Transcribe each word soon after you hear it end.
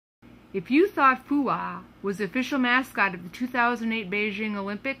If you thought Fuwa was the official mascot of the 2008 Beijing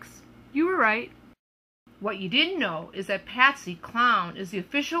Olympics, you were right. What you didn't know is that Patsy Clown is the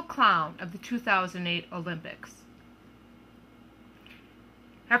official clown of the 2008 Olympics.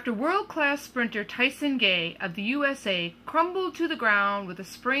 After world-class sprinter Tyson Gay of the USA crumbled to the ground with a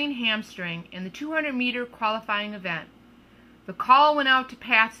sprained hamstring in the 200-meter qualifying event, the call went out to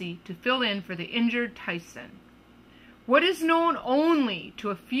Patsy to fill in for the injured Tyson. What is known only to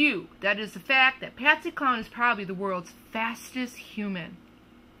a few, that is the fact that Patsy Clown is probably the world's fastest human.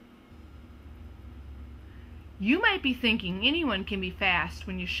 You might be thinking anyone can be fast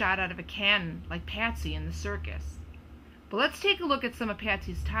when you're shot out of a cannon like Patsy in the circus. But let's take a look at some of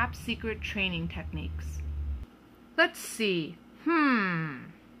Patsy's top secret training techniques. Let's see.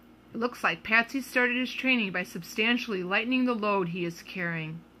 It looks like Patsy started his training by substantially lightening the load he is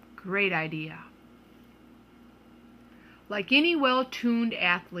carrying. Great idea. Like any well-tuned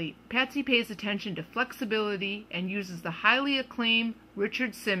athlete, Patsy pays attention to flexibility and uses the highly acclaimed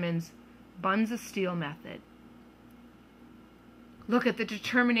Richard Simmons' buns of steel method. Look at the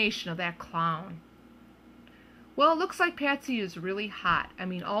determination of that clown. Well, it looks like Patsy is really hot. I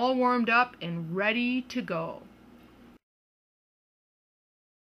mean, all warmed up and ready to go.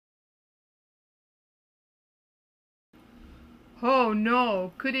 Oh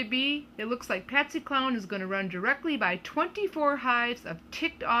no, could it be? It looks like Patsy Clown is going to run directly by 24 hives of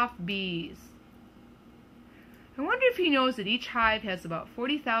ticked-off bees. I wonder if he knows that each hive has about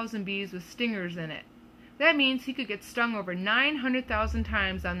 40,000 bees with stingers in it. That means he could get stung over 900,000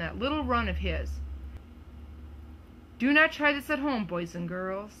 times on that little run of his. Do not try this at home, boys and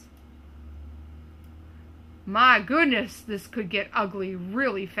girls. My goodness, this could get ugly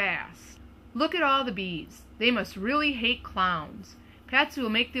really fast. Look at all the bees. They must really hate clowns. Patsy will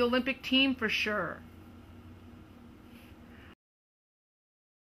make the Olympic team for sure.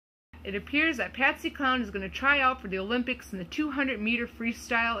 It appears that Patsy Clown is going to try out for the Olympics in the 200-meter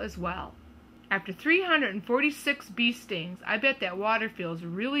freestyle as well. After 346 bee stings, I bet that water feels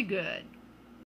really good.